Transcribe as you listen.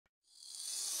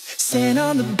Sand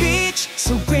on the beach,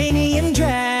 so grainy and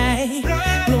dry.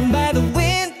 Blown by the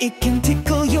wind, it can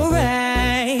tickle your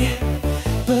eye.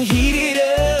 But heat it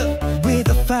up with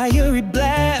a fiery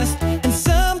blast, and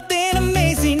something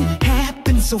amazing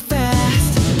happens so fast.